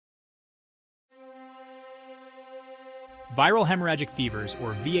Viral hemorrhagic fevers,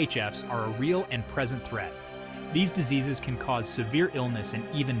 or VHFs, are a real and present threat. These diseases can cause severe illness and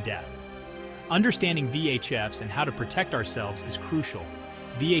even death. Understanding VHFs and how to protect ourselves is crucial.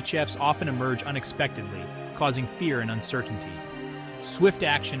 VHFs often emerge unexpectedly, causing fear and uncertainty. Swift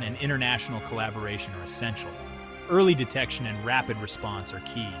action and international collaboration are essential. Early detection and rapid response are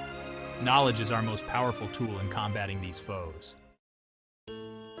key. Knowledge is our most powerful tool in combating these foes.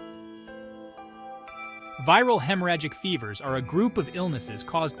 Viral hemorrhagic fevers are a group of illnesses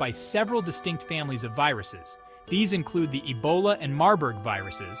caused by several distinct families of viruses. These include the Ebola and Marburg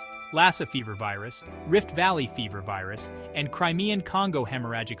viruses, Lassa fever virus, Rift Valley fever virus, and Crimean Congo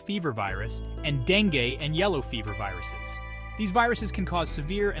hemorrhagic fever virus, and dengue and yellow fever viruses. These viruses can cause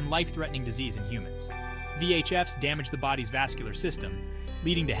severe and life-threatening disease in humans. VHFs damage the body's vascular system,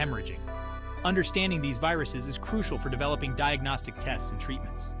 leading to hemorrhaging. Understanding these viruses is crucial for developing diagnostic tests and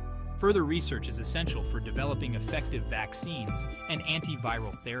treatments. Further research is essential for developing effective vaccines and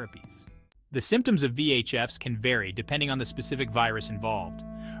antiviral therapies. The symptoms of VHFs can vary depending on the specific virus involved.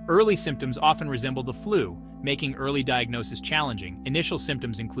 Early symptoms often resemble the flu, making early diagnosis challenging. Initial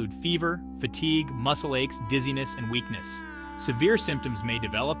symptoms include fever, fatigue, muscle aches, dizziness, and weakness. Severe symptoms may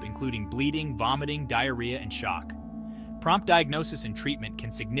develop, including bleeding, vomiting, diarrhea, and shock. Prompt diagnosis and treatment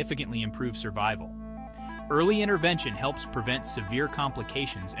can significantly improve survival. Early intervention helps prevent severe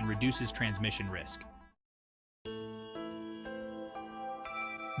complications and reduces transmission risk.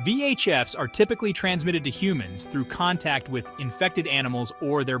 VHFs are typically transmitted to humans through contact with infected animals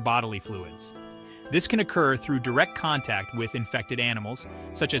or their bodily fluids. This can occur through direct contact with infected animals,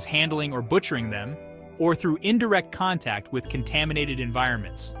 such as handling or butchering them, or through indirect contact with contaminated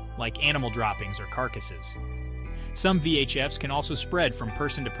environments, like animal droppings or carcasses. Some VHFs can also spread from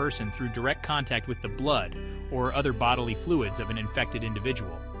person to person through direct contact with the blood or other bodily fluids of an infected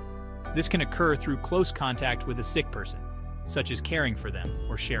individual. This can occur through close contact with a sick person, such as caring for them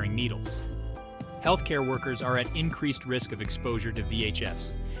or sharing needles. Healthcare workers are at increased risk of exposure to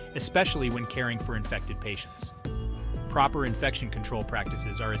VHFs, especially when caring for infected patients. Proper infection control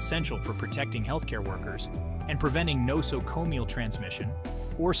practices are essential for protecting healthcare workers and preventing nosocomial transmission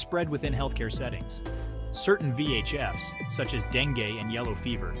or spread within healthcare settings. Certain VHFs, such as dengue and yellow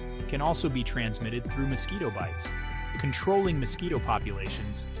fever, can also be transmitted through mosquito bites. Controlling mosquito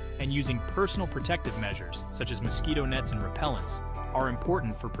populations and using personal protective measures, such as mosquito nets and repellents, are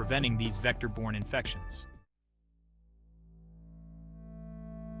important for preventing these vector-borne infections.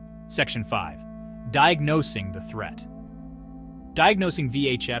 Section 5. Diagnosing the threat. Diagnosing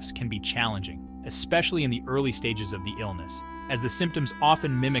VHFs can be challenging, especially in the early stages of the illness, as the symptoms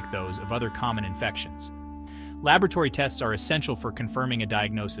often mimic those of other common infections. Laboratory tests are essential for confirming a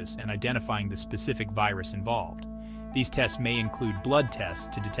diagnosis and identifying the specific virus involved. These tests may include blood tests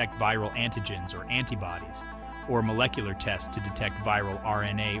to detect viral antigens or antibodies, or molecular tests to detect viral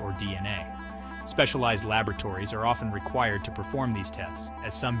RNA or DNA. Specialized laboratories are often required to perform these tests,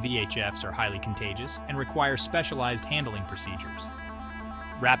 as some VHFs are highly contagious and require specialized handling procedures.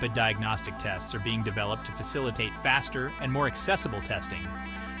 Rapid diagnostic tests are being developed to facilitate faster and more accessible testing,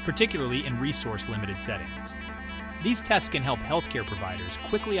 particularly in resource-limited settings. These tests can help healthcare providers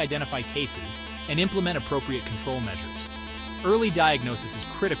quickly identify cases and implement appropriate control measures. Early diagnosis is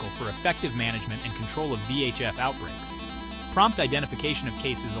critical for effective management and control of VHF outbreaks. Prompt identification of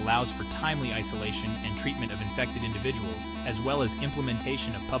cases allows for timely isolation and treatment of infected individuals, as well as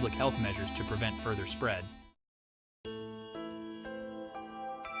implementation of public health measures to prevent further spread.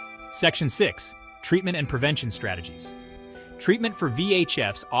 Section 6. Treatment and prevention strategies. Treatment for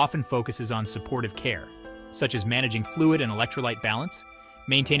VHFs often focuses on supportive care, such as managing fluid and electrolyte balance,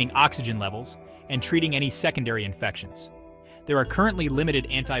 maintaining oxygen levels, and treating any secondary infections. There are currently limited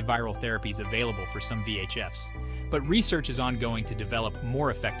antiviral therapies available for some VHFs, but research is ongoing to develop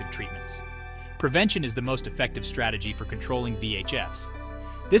more effective treatments. Prevention is the most effective strategy for controlling VHFs.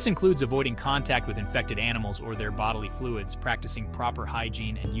 This includes avoiding contact with infected animals or their bodily fluids, practicing proper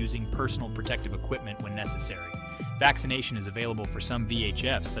hygiene, and using personal protective equipment when necessary. Vaccination is available for some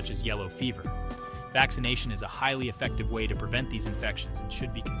VHFs, such as yellow fever. Vaccination is a highly effective way to prevent these infections and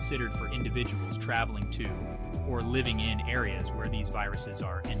should be considered for individuals traveling to or living in areas where these viruses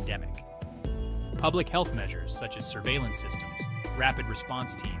are endemic. Public health measures such as surveillance systems, rapid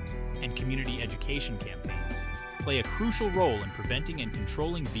response teams, and community education campaigns play a crucial role in preventing and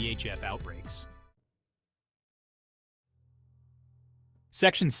controlling VHF outbreaks.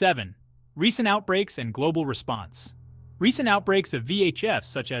 Section 7. Recent outbreaks and global response. Recent outbreaks of VHF,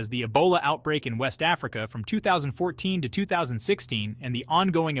 such as the Ebola outbreak in West Africa from 2014 to 2016 and the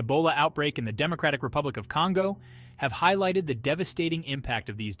ongoing Ebola outbreak in the Democratic Republic of Congo, have highlighted the devastating impact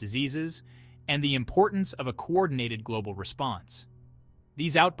of these diseases and the importance of a coordinated global response.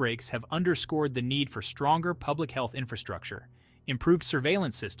 These outbreaks have underscored the need for stronger public health infrastructure, improved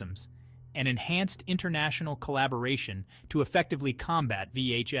surveillance systems, and enhanced international collaboration to effectively combat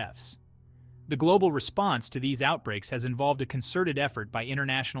VHFs. The global response to these outbreaks has involved a concerted effort by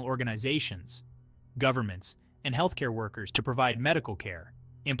international organizations, governments, and healthcare workers to provide medical care,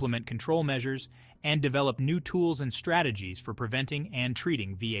 implement control measures, and develop new tools and strategies for preventing and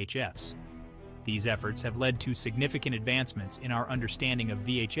treating VHFs. These efforts have led to significant advancements in our understanding of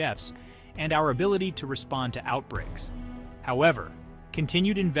VHFs and our ability to respond to outbreaks. However,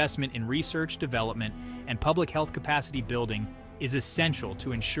 continued investment in research, development, and public health capacity building is essential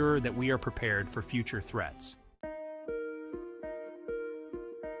to ensure that we are prepared for future threats.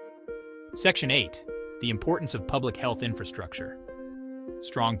 Section 8. The importance of public health infrastructure.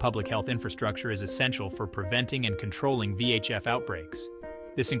 Strong public health infrastructure is essential for preventing and controlling VHF outbreaks.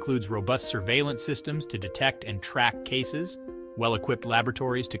 This includes robust surveillance systems to detect and track cases, well-equipped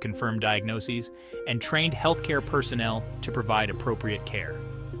laboratories to confirm diagnoses, and trained healthcare personnel to provide appropriate care.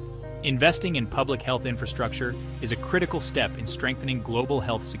 Investing in public health infrastructure is a critical step in strengthening global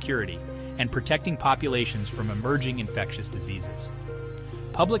health security and protecting populations from emerging infectious diseases.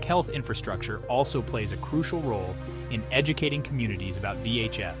 Public health infrastructure also plays a crucial role in educating communities about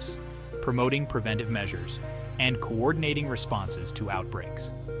VHFs, promoting preventive measures, and coordinating responses to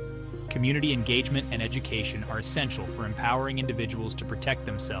outbreaks. Community engagement and education are essential for empowering individuals to protect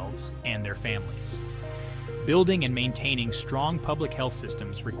themselves and their families. Building and maintaining strong public health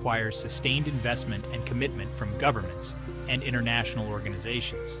systems requires sustained investment and commitment from governments and international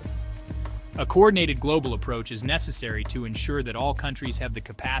organizations. A coordinated global approach is necessary to ensure that all countries have the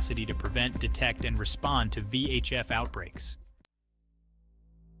capacity to prevent, detect, and respond to VHF outbreaks.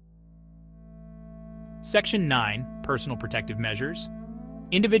 Section 9. Personal protective measures.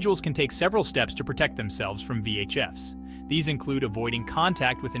 Individuals can take several steps to protect themselves from VHFs. These include avoiding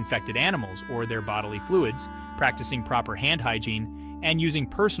contact with infected animals or their bodily fluids, practicing proper hand hygiene, and using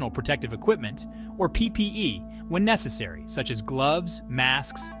personal protective equipment, or PPE, when necessary, such as gloves,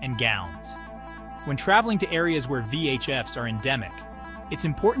 masks, and gowns. When traveling to areas where VHFs are endemic, it's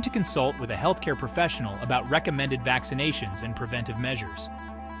important to consult with a healthcare professional about recommended vaccinations and preventive measures.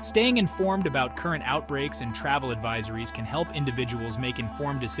 Staying informed about current outbreaks and travel advisories can help individuals make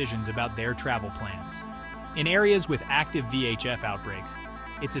informed decisions about their travel plans. In areas with active VHF outbreaks,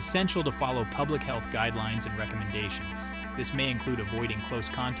 it's essential to follow public health guidelines and recommendations. This may include avoiding close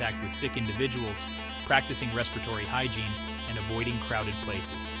contact with sick individuals, practicing respiratory hygiene, and avoiding crowded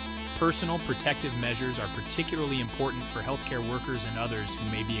places. Personal protective measures are particularly important for healthcare workers and others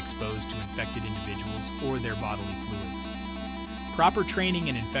who may be exposed to infected individuals or their bodily fluids. Proper training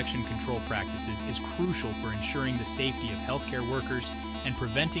in infection control practices is crucial for ensuring the safety of healthcare workers and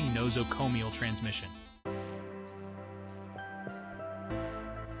preventing nosocomial transmission.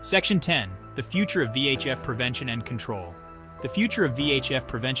 Section 10. The future of VHF prevention and control. The future of VHF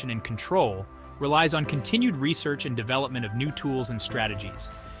prevention and control relies on continued research and development of new tools and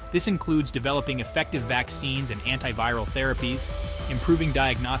strategies. This includes developing effective vaccines and antiviral therapies, improving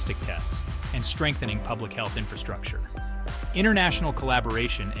diagnostic tests, and strengthening public health infrastructure. International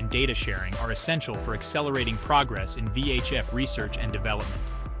collaboration and data sharing are essential for accelerating progress in VHF research and development.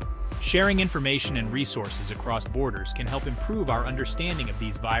 Sharing information and resources across borders can help improve our understanding of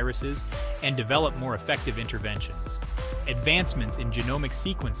these viruses and develop more effective interventions. Advancements in genomic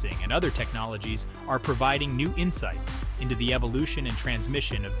sequencing and other technologies are providing new insights into the evolution and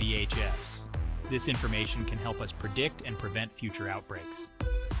transmission of VHFs. This information can help us predict and prevent future outbreaks.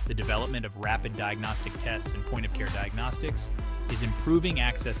 The development of rapid diagnostic tests and point-of-care diagnostics is improving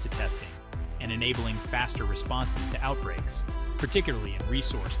access to testing and enabling faster responses to outbreaks, particularly in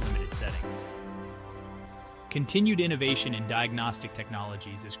resource-limited settings. Continued innovation in diagnostic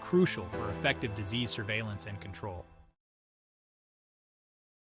technologies is crucial for effective disease surveillance and control.